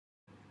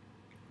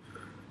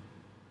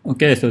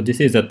Okay, so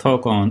this is a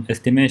talk on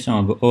estimation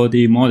of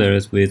ODE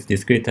models with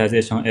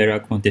discretization error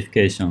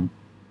quantification.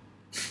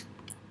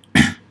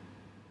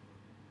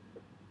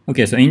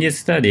 Okay, so in this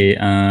study,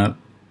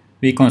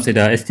 we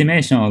consider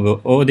estimation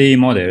of ODE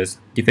models,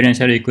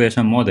 differential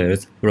equation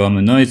models,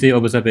 from noisy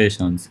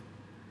observations.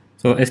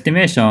 So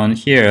estimation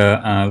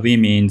here, we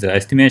mean the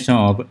estimation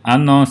of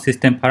unknown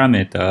system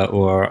parameter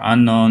or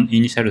unknown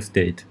initial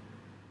state.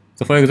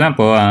 So for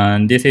example,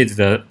 this is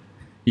the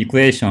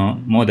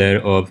equation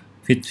model of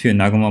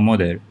Fitzhugh-Nagumo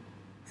model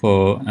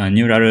for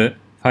neural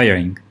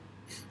firing.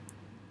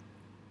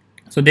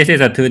 So this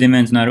is a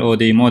two-dimensional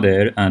ODE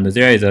model, and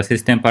there is a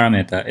system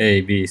parameter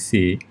A, B,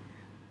 C,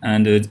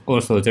 and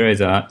also there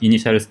is an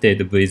initial state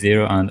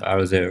V0 and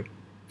R0.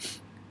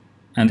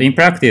 And in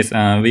practice,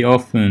 we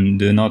often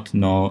do not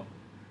know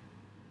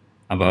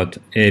about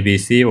A, B,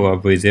 C, or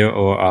V0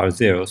 or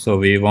R0, so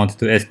we want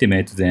to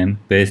estimate them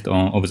based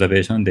on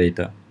observation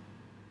data.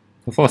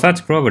 So for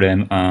such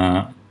problem,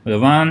 the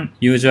one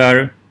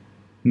usual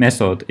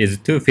method is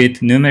to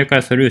fit numerical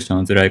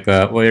solutions like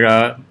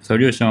Euler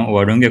solution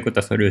or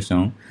Runge-Kutta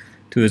solution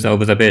to the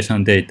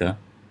observation data.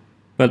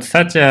 But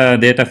such a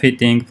data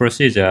fitting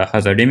procedure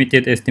has a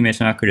limited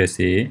estimation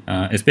accuracy,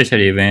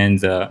 especially when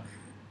the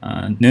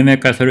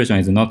numerical solution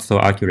is not so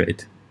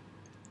accurate.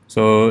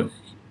 So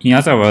in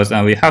other words,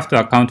 we have to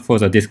account for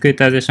the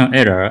discretization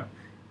error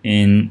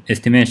in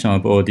estimation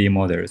of ODE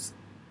models.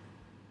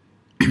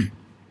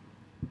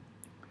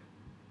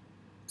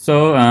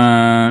 So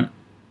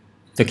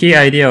the key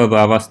idea of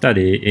our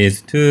study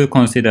is to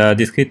consider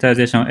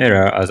discretization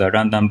error as a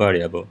random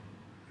variable.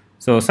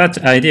 So such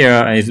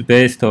idea is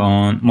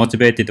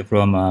motivated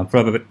from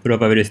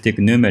probabilistic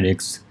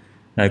numerics,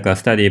 like a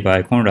study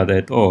by Conrad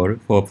et al.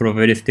 For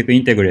probabilistic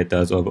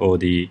integrators of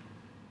ODE.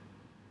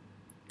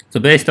 So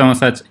based on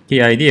such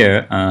key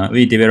idea,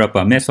 we develop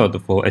a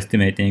method for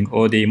estimating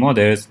ODE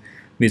models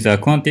with a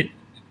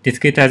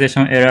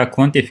discretization error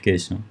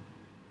quantification.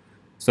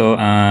 So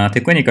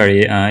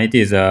technically,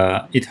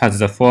 it has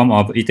the form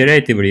of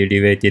iteratively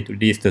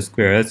related least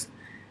squares,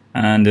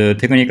 and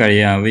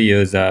technically we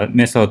use a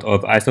method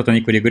of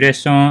isotonic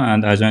regression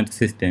and adjoint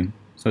system.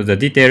 So the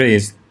detail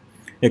is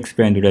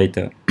explained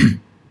later.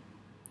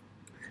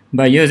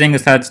 By using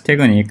such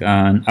technique,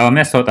 our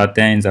method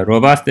attains a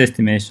robust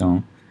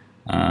estimation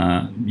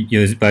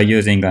by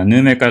using a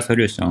numerical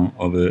solution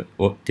of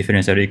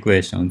differential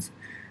equations.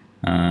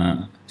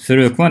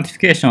 Through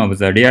quantification of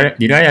the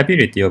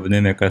reliability of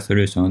numerical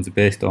solutions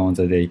based on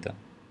the data.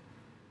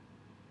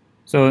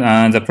 So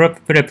the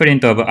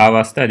preprint of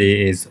our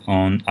study is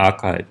on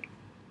arXiv.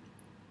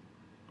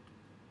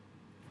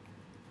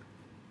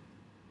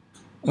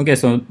 Okay,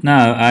 so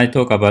now I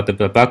talk about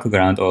the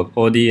background of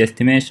ODE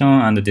estimation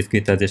and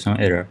discretization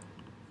error.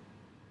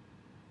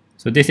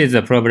 So this is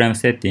the problem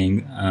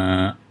setting.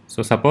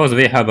 So suppose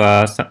we have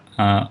a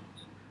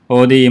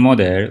ODE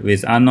model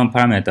with unknown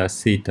parameter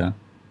theta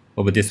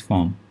of this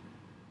form.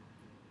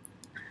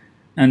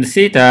 And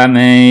theta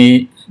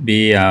may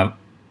be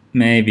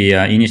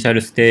an initial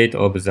state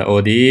of the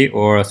ODE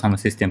or some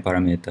system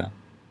parameter.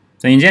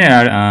 So in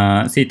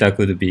general, theta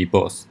could be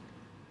both.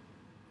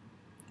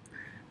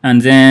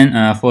 And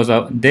then for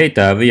the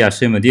data, we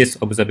assume this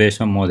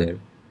observation model.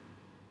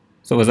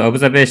 So the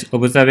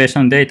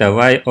observation data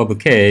y of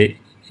k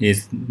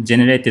is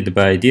generated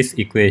by this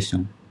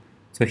equation.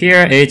 So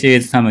here H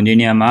is some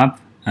linear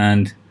map,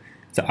 and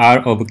the R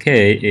of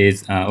k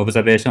is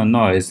observation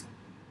noise,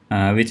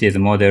 which is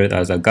modeled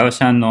as a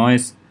Gaussian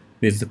noise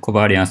with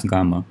covariance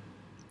gamma.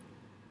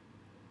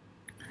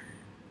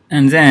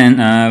 And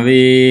then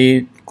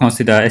we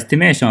consider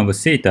estimation of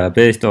theta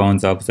based on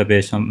the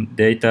observation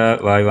data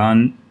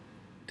y1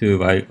 to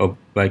y of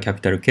y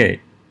capital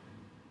K.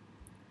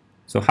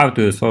 So how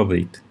to solve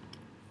it?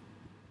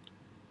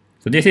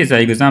 So this is an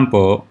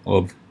example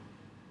of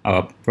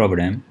our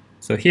problem.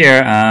 So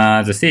here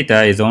the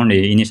theta is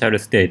only initial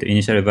state,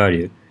 initial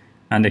value.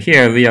 And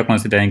here we are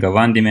considering a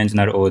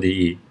one-dimensional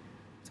ODE.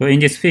 So in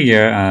this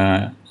figure,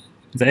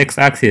 the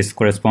x-axis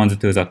corresponds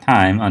to the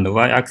time and the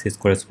y-axis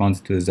corresponds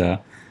to the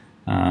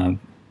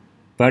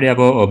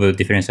variable of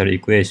differential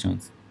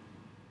equations.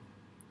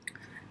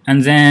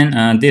 And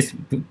then this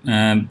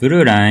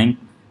blue line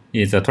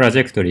is the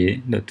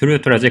trajectory, the true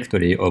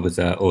trajectory of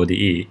the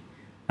ODE.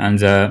 And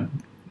the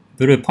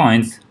blue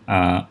points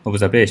are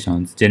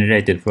observations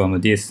generated from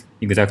this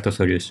exact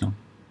solution.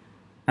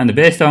 And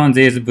based on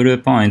these blue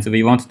points,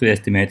 we want to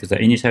estimate the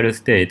initial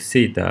state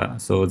theta,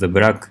 so the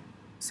black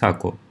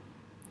circle.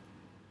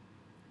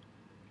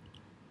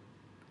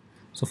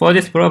 So for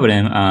this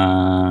problem,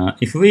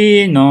 if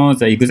we know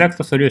the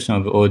exact solution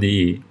of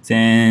ODE,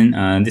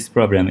 then this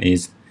problem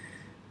is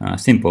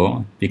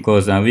simple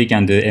because we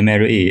can do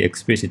MLE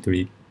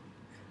explicitly.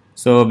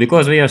 So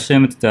because we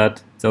assumed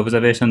that the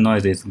observation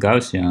noise is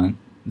Gaussian,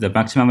 the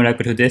maximum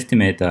likelihood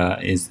estimator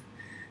is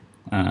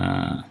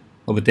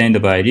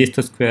obtained by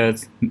least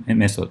squares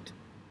method,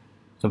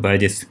 so by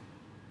this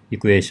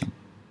equation.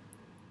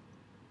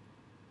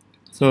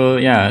 So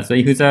yeah, so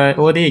if the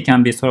ODE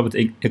can be solved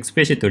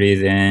explicitly,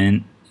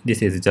 then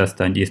this is just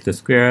a least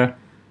square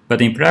But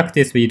in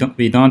practice, we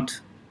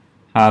don't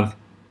have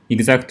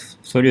exact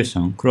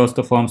solution, closed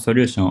form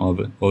solution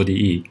of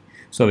ODE.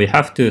 So we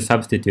have to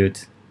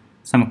substitute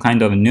some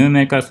kind of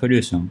numerical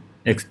solution,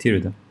 x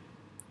tilde.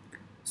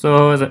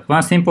 So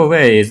one simple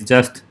way is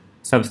just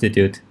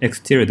substitute x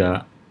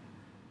tilde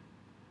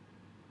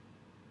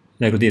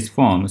like this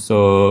form.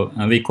 So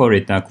we call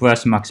it a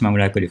quasi-maximum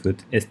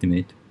likelihood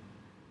estimate.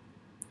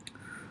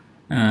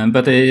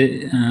 But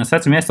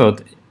such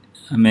method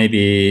may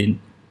be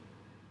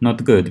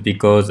not good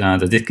because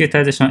the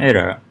discretization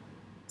error,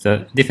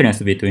 the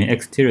difference between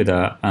x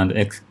tilde and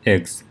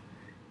x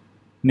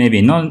may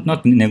be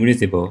not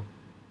negligible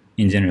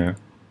in general.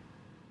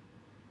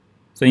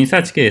 So in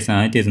such case,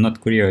 it is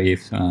not clear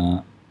if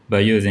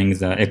by using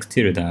the x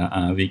tilde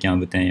we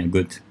can obtain a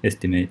good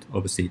estimate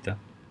of theta.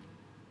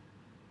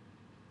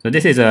 So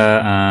this is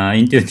a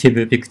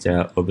intuitive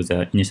picture of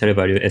the initial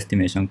value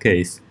estimation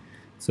case.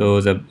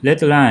 So the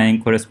red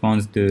line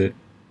corresponds to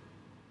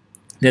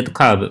red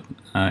curve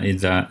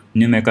is a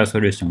numerical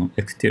solution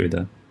x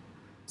tilde.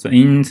 So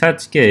in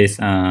such case,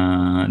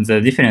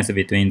 the difference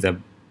between the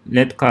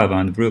red curve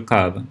and blue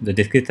curve, the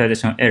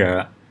discretization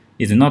error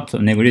is not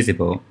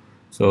negligible.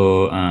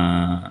 So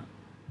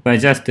by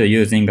just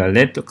using a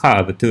red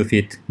curve to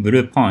fit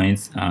blue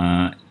points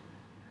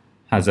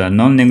has a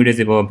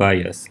non-negligible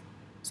bias.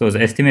 So the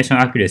estimation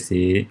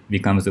accuracy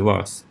becomes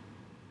worse.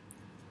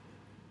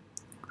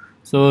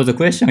 So the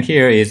question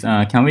here is,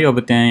 can we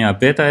obtain a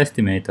better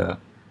estimator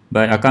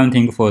by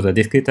accounting for the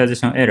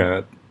discretization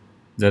error,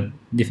 the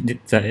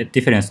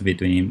difference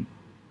between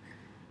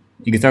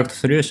exact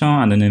solution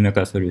and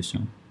numerical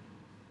solution?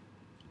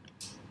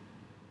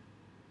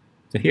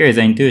 So here is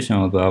the intuition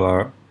of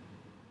our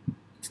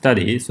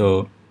study.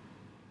 So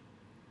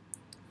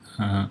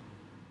the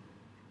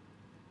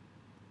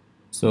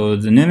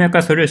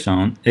numerical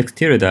solution x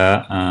tilde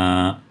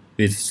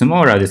with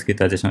smaller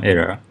discretization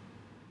error.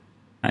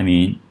 I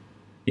mean,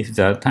 if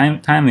the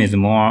time is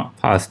more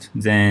past,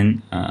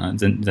 then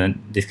the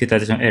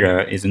discretization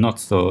error is not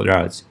so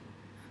large.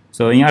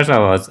 So in other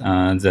words,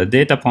 the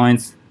data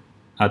points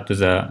at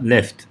the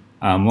left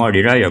are more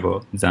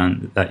reliable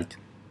than right.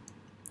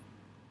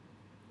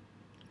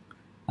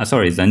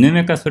 The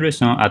numerical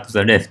solution at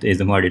the left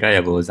is more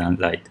reliable than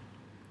right.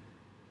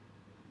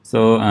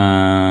 So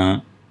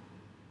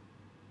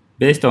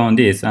based on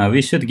this,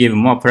 we should give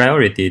more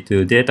priority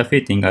to data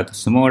fitting at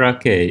smaller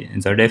k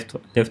in the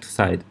left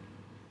side.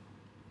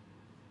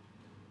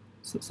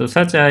 So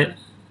such a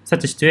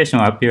situation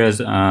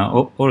appears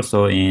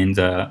also in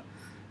the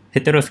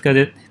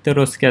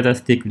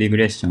heteroscedastic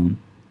regression,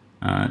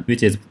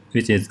 which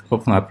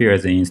often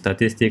appears in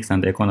statistics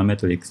and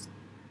econometrics.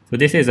 So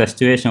this is a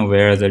situation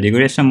where the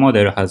regression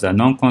model has a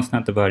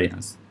non-constant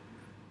variance.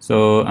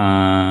 So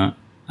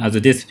as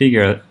this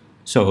figure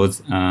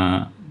shows,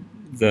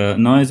 the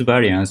noise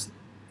variance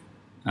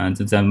and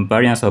the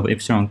variance of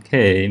epsilon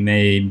k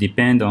may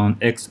depend on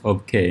x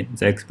of k,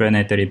 the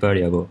explanatory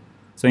variable.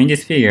 So in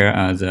this figure,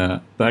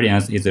 the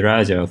variance is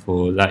larger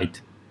for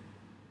light.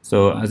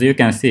 So as you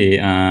can see,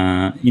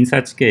 in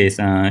such case,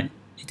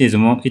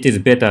 it is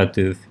better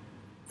to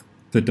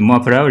put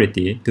more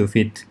priority to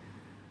fit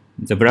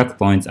the black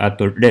points at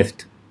the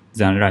left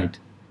than right.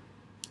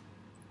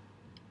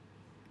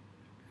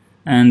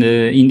 And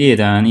indeed,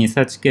 in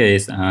such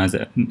case,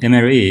 the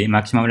MLE,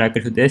 maximum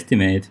likelihood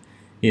estimate,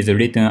 is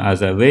written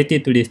as a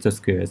weighted least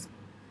squares.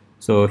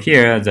 So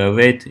here, the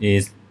weight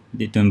is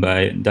written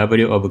by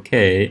W of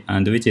k,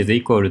 and which is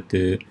equal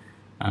to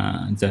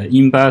the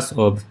inverse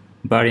of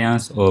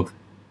variance of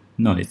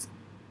noise.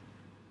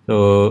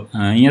 So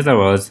in other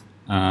words,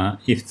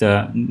 if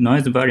the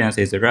noise variance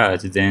is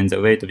large, then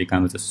the weight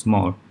becomes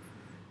small.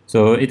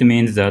 So it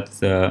means that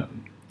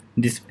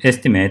this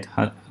estimate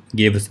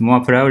gives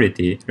more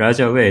priority,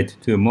 larger weight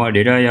to more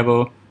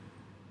reliable,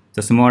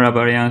 the smaller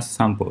variance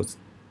samples.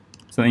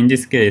 So in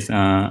this case,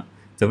 the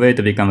weight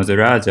becomes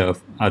larger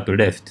at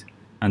left,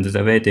 and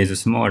the weight is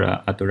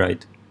smaller at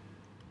right.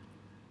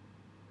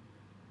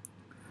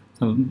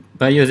 So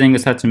by using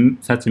such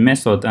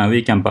method,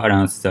 we can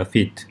balance the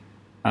fit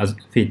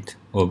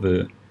of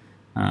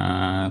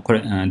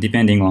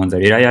depending on the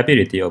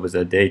reliability of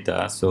the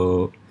data.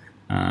 So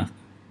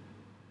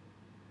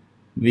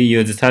we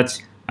use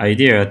such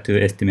idea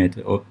to estimate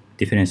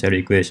differential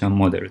equation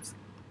models.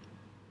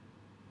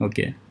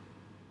 Okay,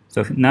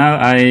 so now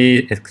I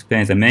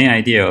explain the main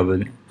idea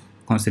of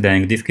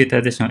considering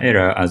discretization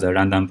error as a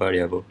random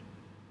variable.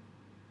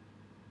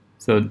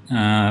 So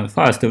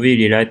first we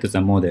rewrite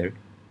the model.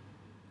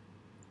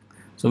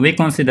 So we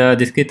consider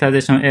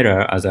discretization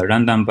error as a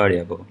random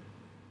variable.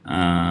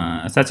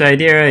 Such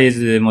idea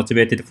is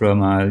motivated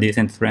from a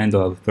recent trend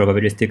of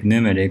probabilistic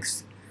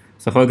numerics.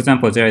 So for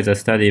example, there is a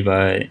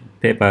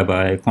paper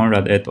by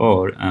Conrad et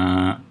al.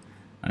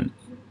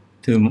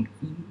 To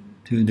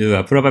do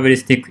a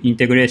probabilistic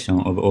integration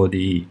of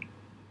ODE.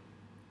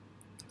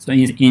 So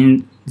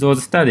in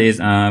those studies,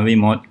 they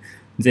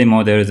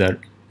model the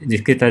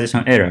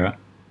discretization error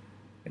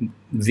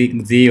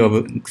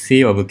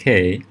C of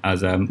k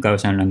as a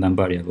Gaussian random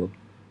variable.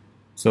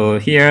 So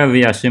here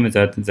we assume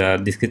that the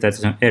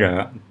discretization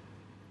error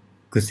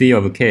C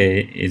of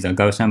k is a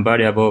Gaussian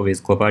variable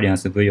with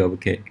covariance v of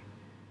k.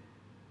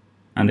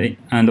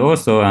 And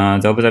also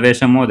the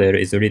observation model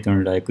is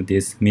written like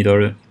this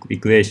middle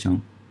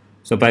equation.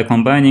 So by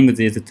combining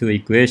these two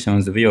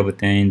equations, we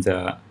obtain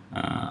the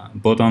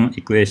bottom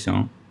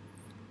equation,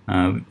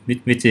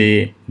 which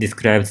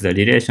describes the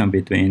relation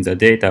between the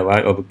data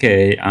y of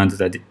k and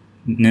the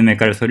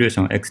numerical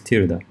solution x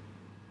tilde.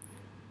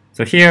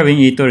 So here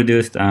we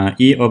introduced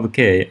E of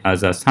k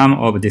as a sum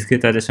of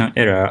discretization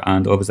error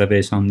and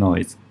observation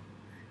noise.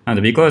 And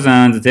because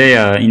they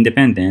are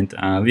independent,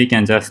 we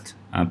can just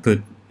add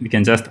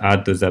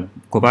to the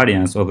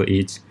covariance of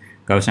each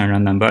Gaussian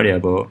random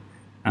variable,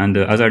 and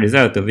as a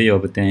result, we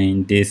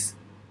obtain this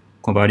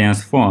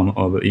covariance form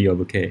of E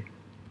of k.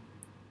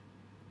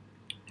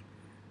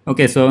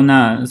 Okay, so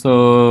now,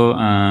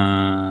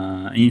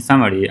 in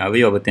summary,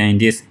 we obtain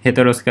this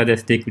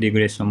heteroscedastic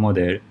regression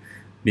model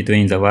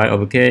between the y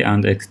of k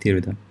and x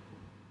tilde.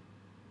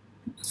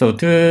 So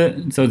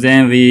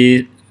then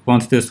we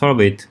want to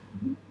solve it.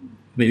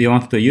 We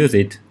want to use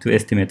it to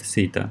estimate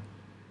theta.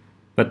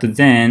 But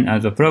then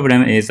the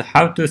problem is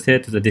how to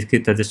set the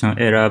discretization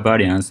error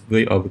variance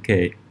v of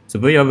k. So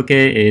v of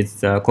k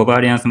is the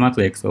covariance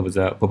matrix of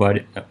the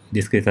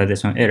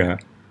discretization error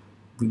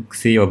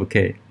c of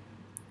k.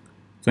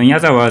 So in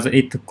other words,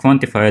 it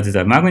quantifies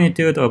the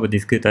magnitude of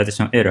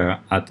discretization error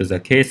at the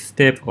case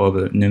step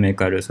of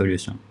numerical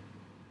solution.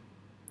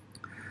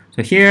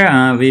 So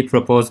here we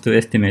propose to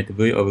estimate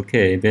v of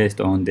k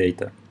based on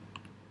data.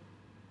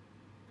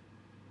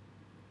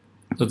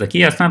 So the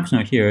key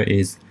assumption here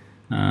is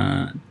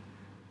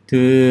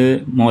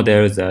to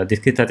model the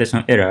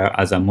discretization error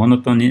as a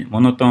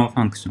monotone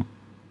function.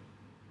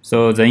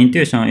 So the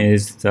intuition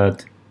is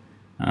that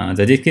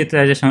the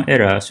discretization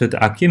error should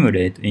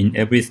accumulate in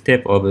every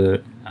step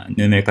of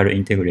numerical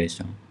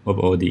integration of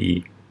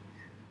ODE.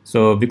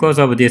 So because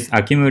of this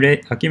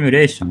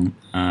accumulation,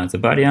 the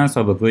variance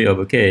of v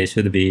of k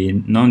should be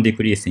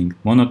non-decreasing,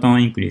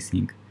 monotone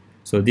increasing.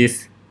 So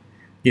this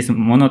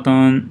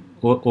monotone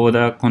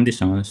order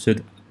condition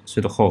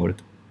should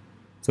hold.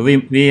 So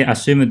we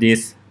assume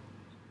this.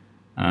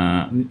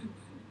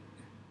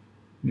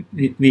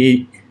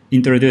 We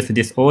introduce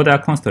this order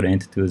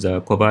constraint to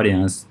the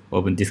covariance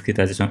of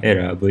discretization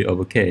error v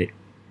of k,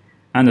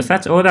 and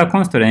such order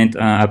constraint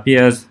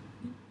appears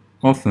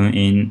often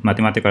in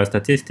mathematical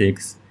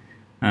statistics,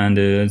 and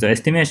the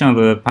estimation of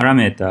a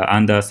parameter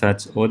under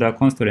such order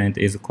constraint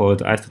is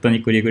called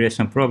isotonic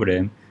regression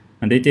problem,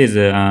 and it is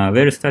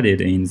well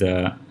studied in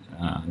the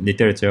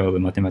literature of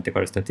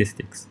mathematical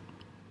statistics.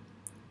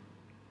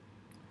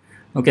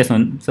 Okay,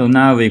 so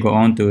now we go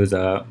on to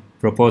the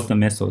proposed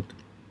method.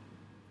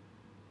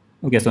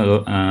 Okay,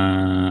 so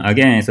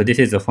again, so this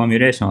is the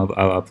formulation of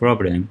our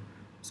problem.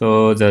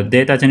 So the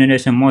data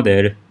generation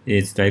model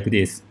is like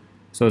this.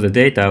 So the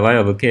data y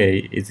of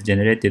k is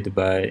generated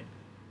by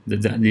the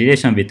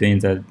relation between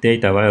the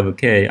data y of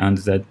k and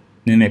the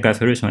numerical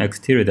solution x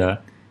tilde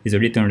is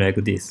written like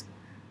this.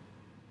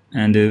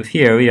 And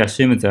here we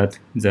assume that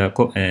the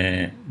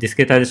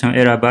discretization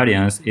error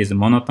variance is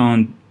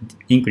monotone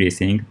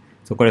increasing.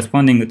 So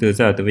corresponding to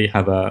that, we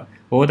have a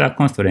order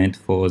constraint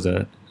for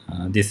the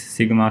this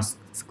sigma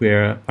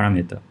square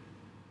parameter.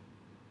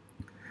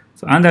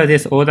 So under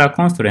this order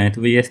constraint,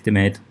 we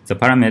estimate the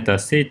parameter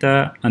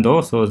theta and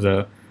also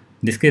the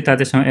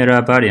discretization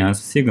error variance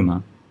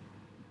sigma.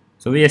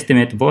 So we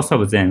estimate both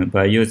of them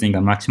by using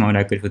a maximum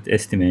likelihood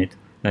estimate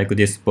like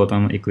this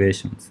bottom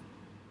equations.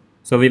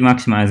 So we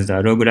maximize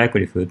the log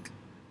likelihood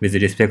with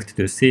respect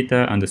to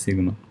theta and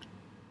sigma.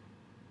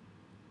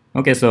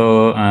 Okay,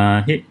 so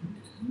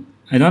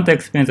I don't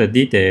explain the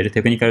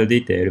technical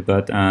detail,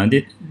 but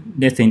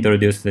let's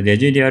introduce the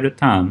residual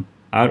term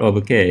R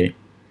of k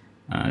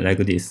like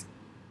this.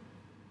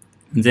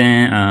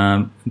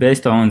 Then,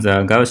 based on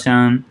the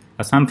Gaussian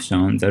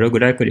assumption, the log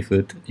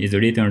likelihood is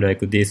written like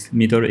this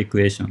middle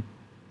equation.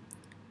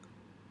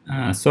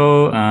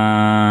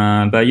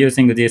 By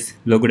using this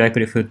log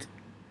likelihood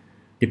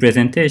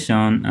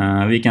representation,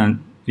 we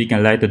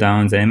can write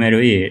down the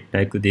MLE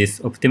like this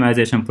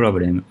optimization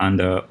problem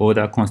under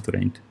order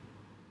constraint.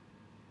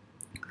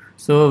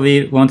 So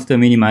we want to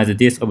minimize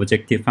this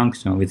objective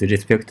function with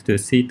respect to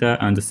theta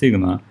and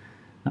sigma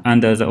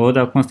under the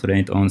order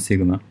constraint on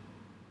sigma.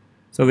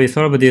 So we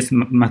solve this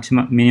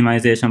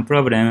minimization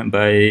problem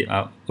by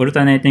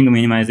alternating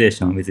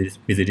minimization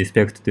with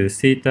respect to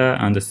theta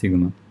and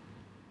sigma.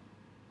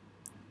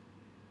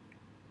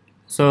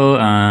 So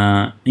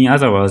in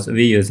other words,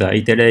 we use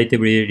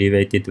iteratively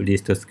related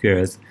least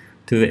squares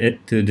to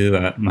do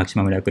a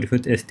maximum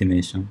likelihood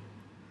estimation.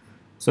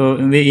 So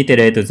we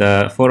iterate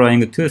the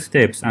following two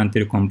steps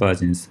until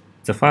convergence.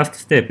 The first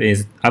step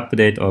is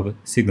update of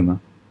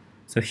sigma.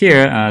 So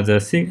here the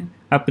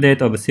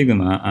update of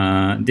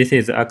sigma, this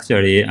is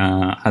actually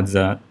has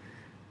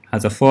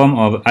a form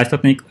of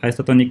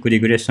isotonic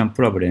regression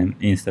problem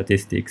in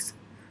statistics.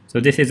 So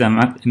this is a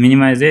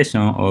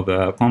minimization of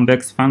a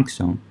convex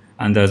function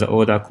under the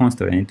order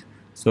constraint.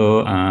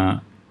 So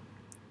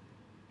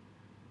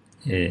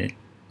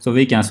So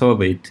we can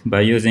solve it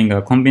by using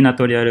a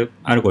combinatorial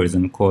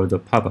algorithm called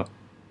PAVA.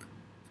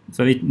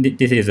 So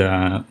this is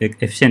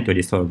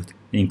efficiently solved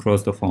in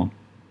closed form.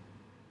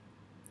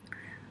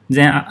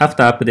 Then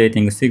after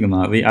updating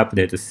sigma, we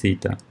update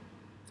theta.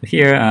 So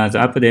here, the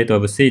update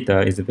of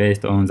theta is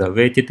based on the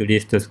weighted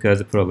least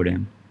squares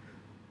problem.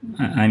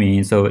 I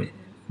mean, so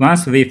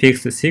once we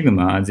fix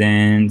sigma,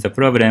 then the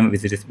problem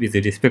with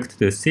respect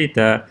to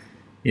theta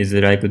is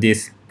like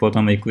this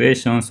bottom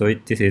equation. So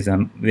this is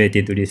a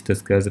weighted least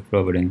squares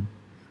problem.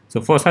 So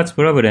for such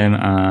problem,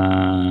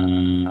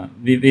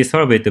 we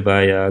solve it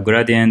by a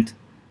gradient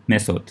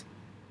method,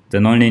 the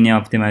nonlinear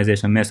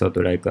optimization method,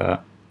 like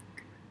a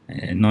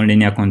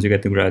nonlinear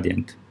conjugate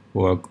gradient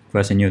or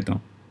Quasi-Newton.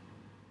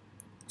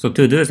 So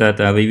to do that,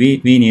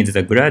 we need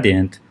the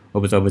gradient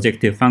of the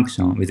objective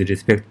function with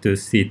respect to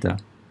theta.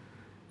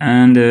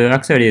 And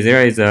actually,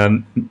 there is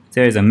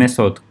a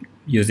method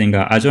using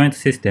an adjoint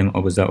system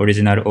of the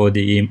original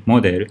ODE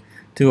model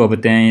to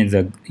obtain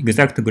the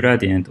exact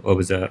gradient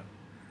of the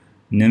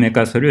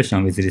numerical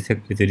solution with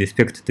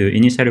respect to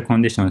initial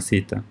condition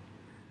theta.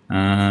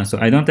 So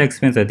I don't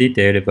explain the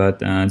detail, but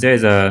there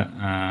is a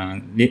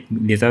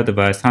result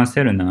by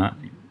Sanselna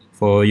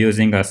for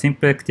using a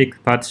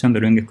symplectic partitioned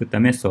Runge-Kutta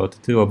method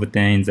to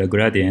obtain the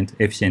gradient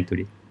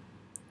efficiently.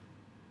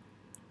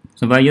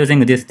 So by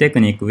using this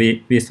technique,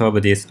 we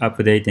solve this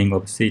updating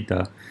of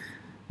theta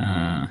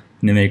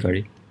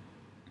numerically.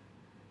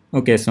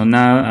 Okay, so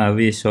now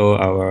we show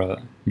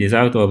our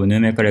result of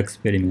numerical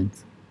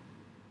experiments.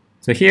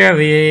 So here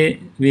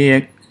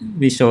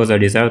we show the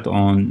result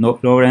on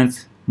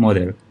Lorentz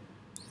model.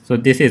 So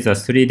this is a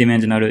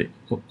three-dimensional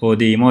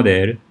ODE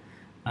model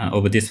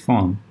of this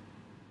form.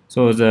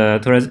 So the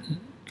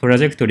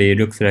trajectory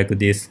looks like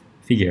this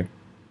figure.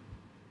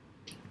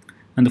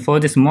 And for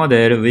this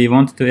model, we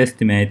want to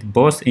estimate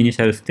both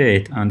initial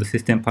state and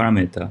system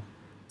parameter.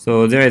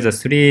 So there is a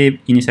three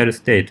initial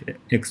state,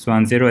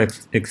 x1, 0,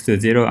 x2,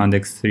 0, and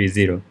x3,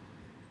 0.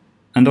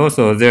 And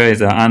also there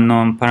is an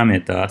unknown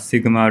parameter,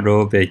 sigma,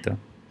 rho, beta.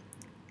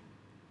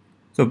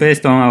 So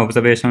based on our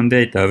observation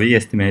data, we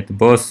estimate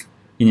both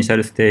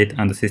initial state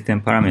and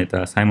system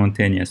parameter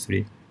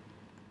simultaneously.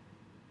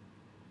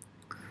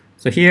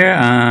 So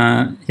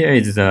here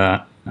is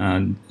the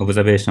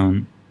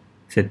observation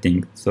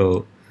setting.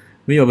 So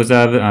we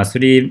observe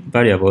three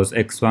variables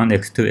x1,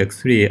 x2,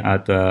 x3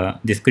 at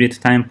discrete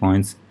time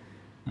points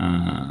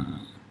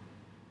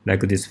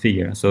like this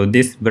figure. So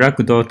this black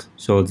dot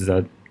shows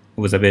the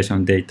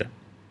observation data.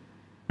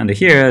 And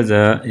here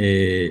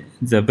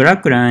the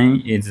black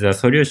line is the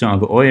solution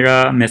of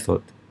Euler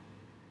method.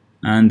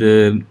 And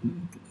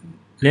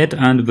red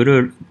and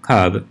blue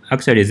curve,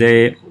 actually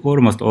they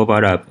almost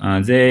overlap.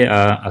 They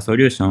are a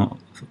solution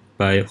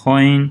by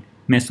Hoyne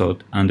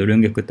method and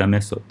Runge-Kutta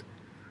method.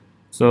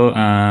 So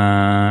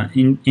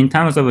in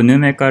terms of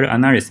numerical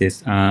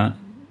analysis, the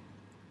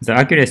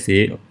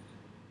accuracy,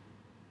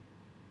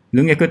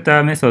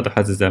 Runge-Kutta method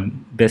has the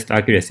best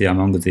accuracy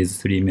among these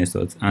three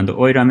methods, and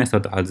Euler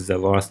method has the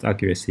worst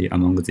accuracy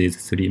among these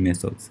three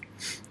methods.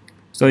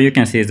 So you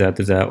can see that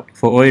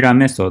for Euler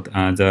method,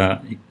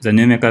 the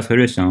numerical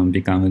solution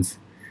becomes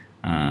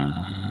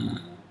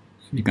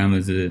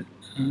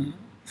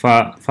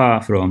far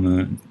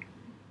from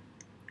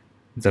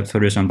the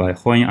solution by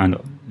Hoyne and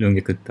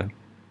Runge-Kutta.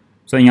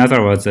 So in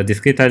other words, the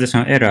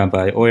discretization error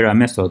by Euler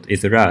method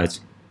is large,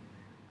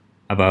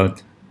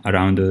 about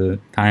around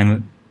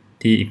time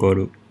t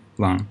equal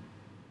 1.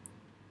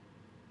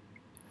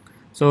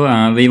 So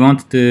we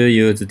want to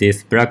use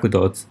these black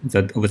dots,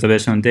 the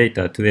observation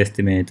data, to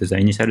estimate the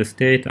initial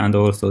state and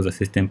also the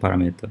system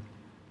parameter.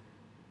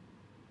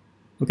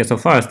 Okay, so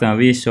first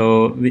we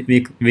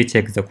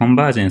check the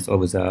convergence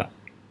of the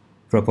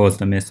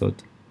proposed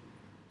method.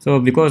 So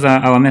because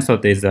our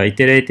method is an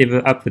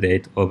iterative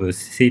update of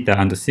theta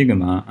and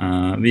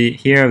sigma,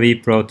 we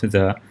plot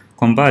the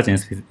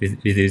convergence with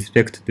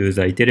respect to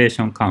the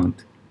iteration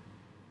count.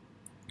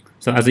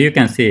 So as you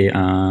can see,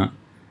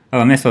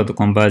 our method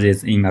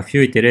converges in a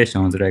few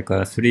iterations, like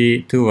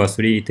 2 or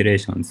 3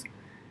 iterations,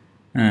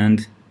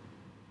 and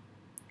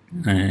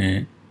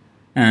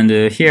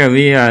here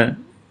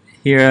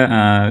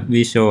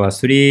we show a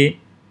 3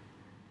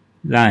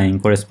 line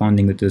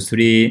corresponding to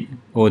 3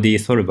 ODE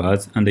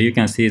solvers, and you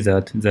can see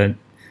that the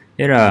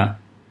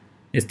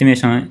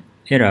estimation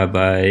error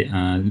by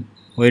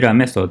Euler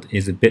method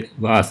is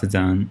worse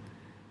than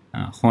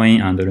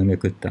Hoyne and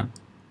Runge-Kutta.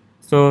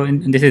 So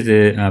this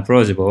is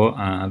plausible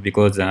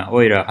because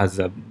Euler has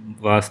the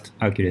worst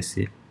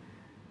accuracy.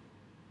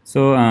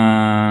 So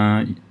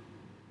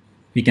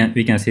we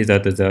can see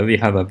that we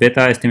have a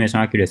better estimation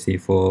accuracy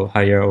for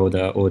higher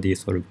order ODE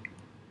solver.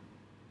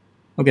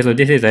 Okay, so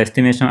this is the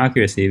estimation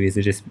accuracy with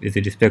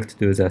respect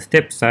to the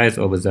step size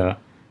of the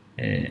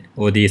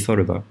ODE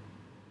solver.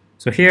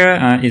 So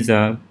here is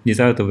a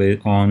result of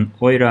it on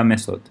Euler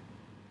method.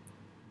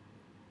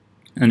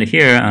 And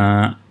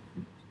here,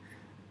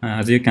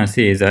 as you can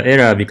see, the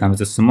error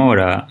becomes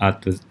smaller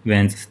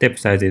when the step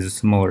size is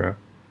smaller.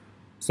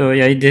 So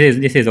yeah,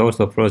 this is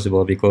also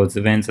plausible because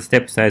when the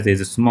step size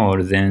is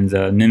small, then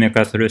the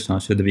numerical solution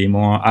should be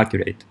more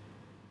accurate.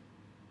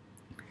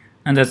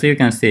 And as you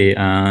can see,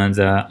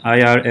 the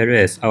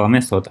IRLS, our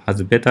method,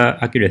 has better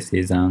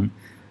accuracy than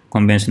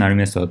conventional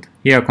method.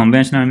 Here,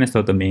 conventional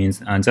method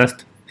means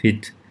just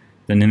fit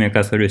the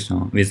numerical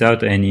solution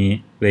without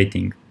any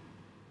weighting.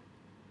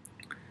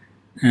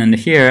 And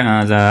here,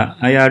 the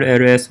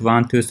IRLS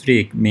 1, 2,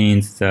 3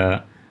 means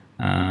the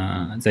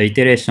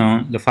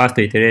iteration, the first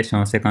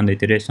iteration, second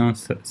iteration,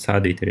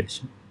 third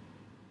iteration.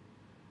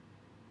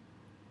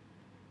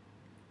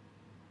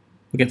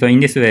 Okay, so in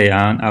this way,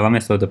 our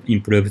method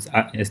improves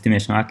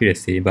estimation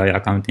accuracy by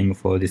accounting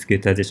for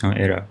discretization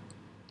error.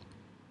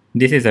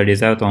 This is a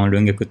result on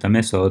Runge-Kutta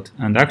method,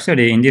 and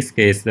actually in this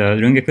case, the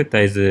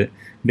Runge-Kutta is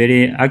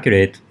very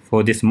accurate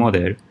for this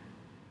model.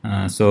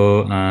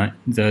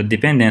 The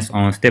dependence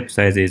on step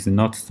size is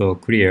not so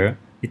clear.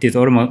 It is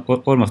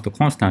almost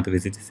constant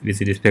with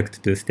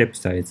respect to step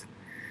size.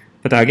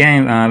 But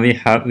again,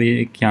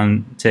 we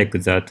can check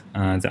that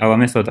our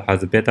method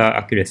has better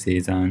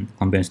accuracy than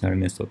conventional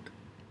method.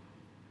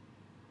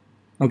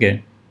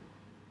 Okay.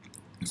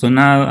 So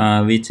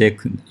now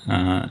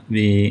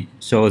we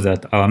show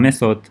that our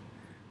method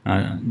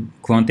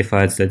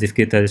quantifies the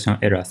discretization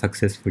error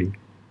successfully.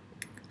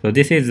 So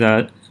this is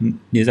the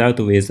result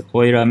with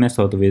Euler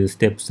method with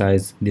step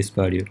size this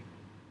value.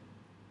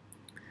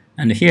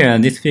 And here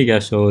this figure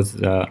shows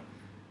the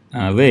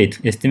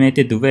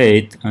estimated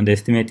weight and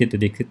estimated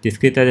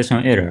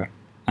discretization error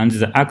and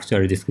the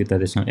actual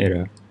discretization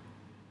error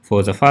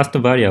for the first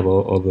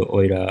variable of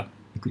Euler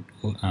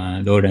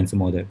Lorentz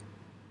model.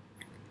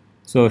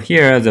 So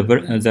here the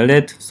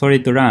red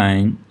solid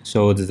line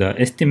shows the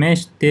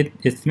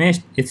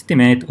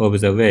estimate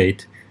of the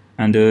weight,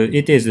 and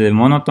it is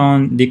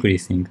monotone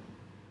decreasing.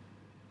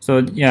 So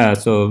yeah,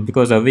 so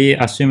because we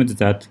assumed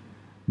that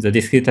the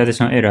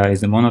discretization error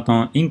is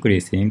monotone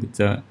increasing,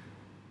 so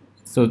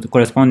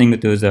corresponding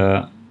to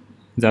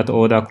that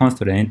order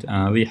constraint,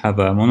 we have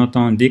a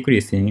monotone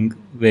decreasing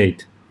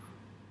weight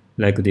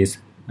like this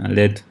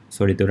red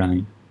solid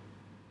line.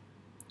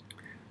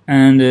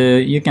 And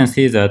you can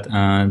see that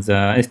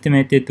the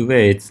estimated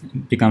weight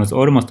becomes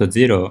almost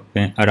zero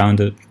when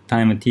around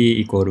time t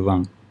equal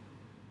 1.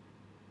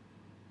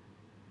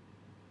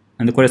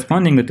 And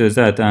corresponding to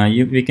that,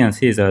 we can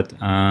see that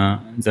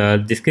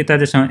the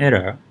discretization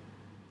error,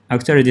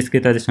 actual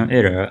discretization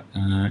error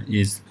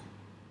is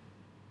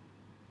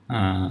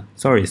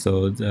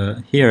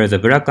here the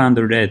black and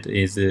red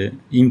is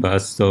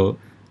inverse. So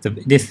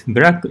this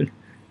black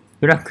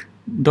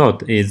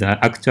dot is the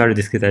actual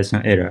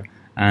discretization error,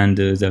 and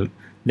the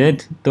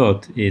red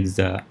dot is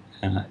the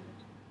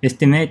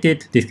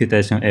estimated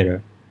discretization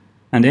error.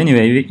 And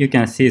anyway, you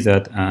can see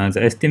that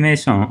the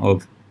estimation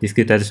of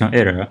discretization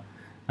error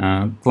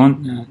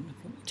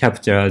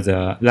capture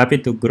the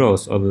rapid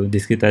growth of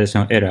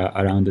discretization error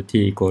around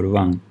t equal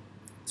 1.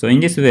 So in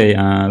this way,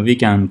 we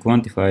can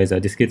quantify the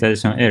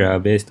discretization error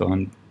based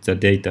on the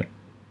data,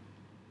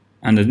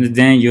 and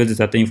then use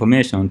that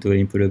information to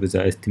improve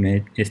the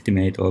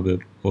estimate of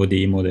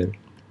ODE model.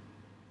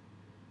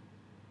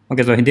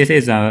 Okay, so this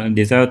is a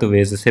result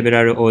with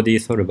several ODE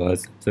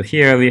solvers. So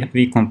here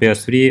we compare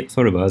 3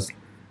 solvers,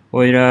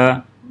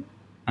 Euler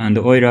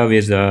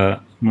with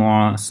a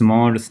more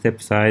small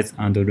step size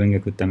and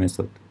Runge-Kutta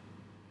method.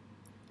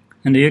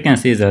 And you can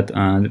see that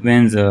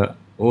when the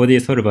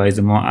ODE solver is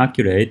more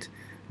accurate,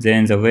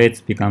 then the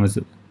weight becomes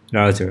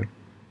larger.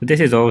 This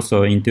is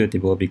also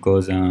intuitive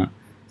because the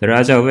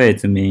larger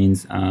weight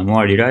means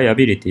more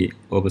reliability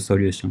of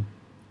solution,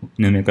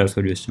 numerical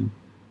solution.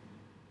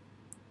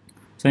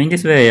 So in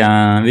this way,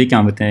 we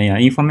can obtain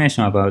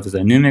information about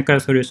the numerical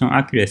solution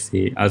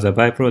accuracy as a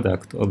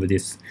byproduct of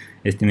this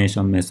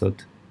estimation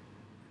method.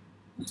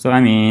 So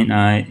I mean,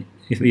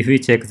 if we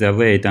check the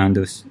weight and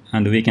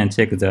we can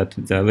check that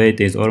the weight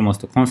is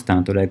almost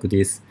constant like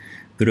this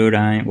blue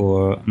line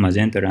or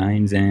magenta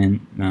line, then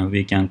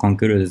we can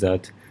conclude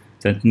that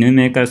the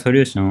numerical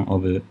solution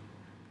of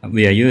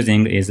we are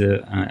using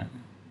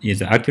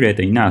is accurate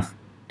enough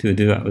to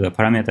do the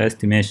parameter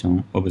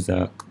estimation of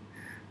the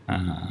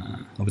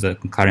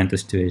current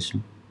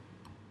situation.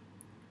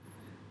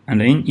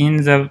 And in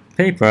the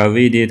paper,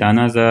 we did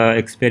another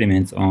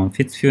experiments on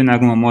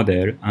Fitzhugh-Nagumo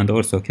model and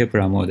also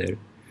Kepler model.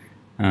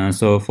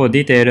 So for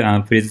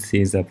detail, please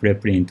see the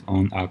preprint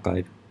on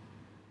arXiv.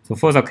 So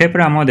for the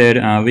Kepler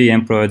model, we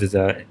employed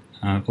the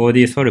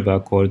ODE solver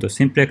called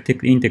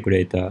symplectic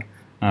integrator,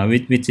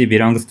 which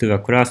belongs to a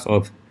class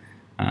of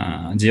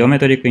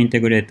geometric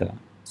integrator.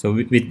 So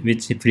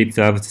which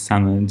preserves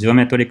some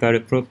geometric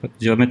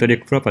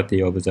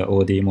property of the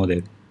ODE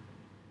model.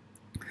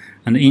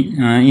 And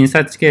in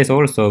such case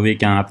also we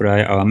can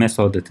apply our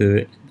method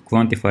to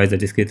quantify the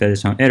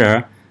discretization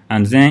error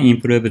and then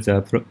improve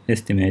the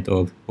estimate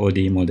of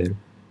ODE model.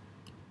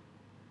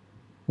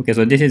 Okay,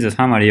 so this is a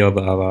summary of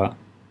our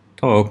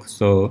talk.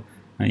 So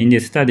in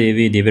this study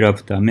we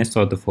developed a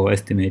method for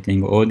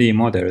estimating ODE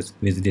models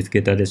with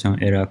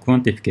discretization error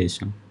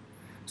quantification.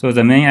 So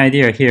the main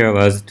idea here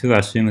was to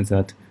assume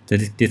that the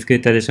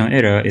discretization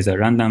error is a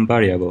random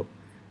variable.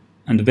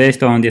 And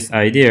based on this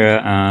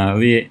idea,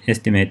 we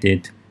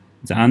estimated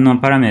the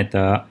unknown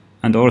parameter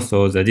and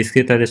also the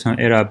discretization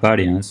error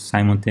variance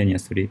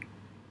simultaneously.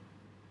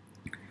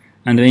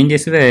 And in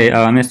this way,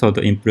 our method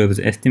improves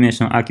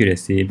estimation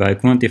accuracy by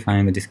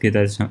quantifying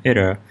discretization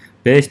error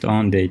based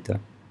on data.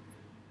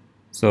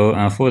 So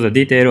for the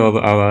detail of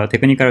our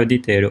technical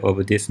detail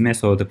of this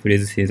method,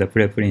 please see the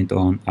preprint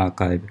on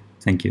arXiv.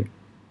 Thank you.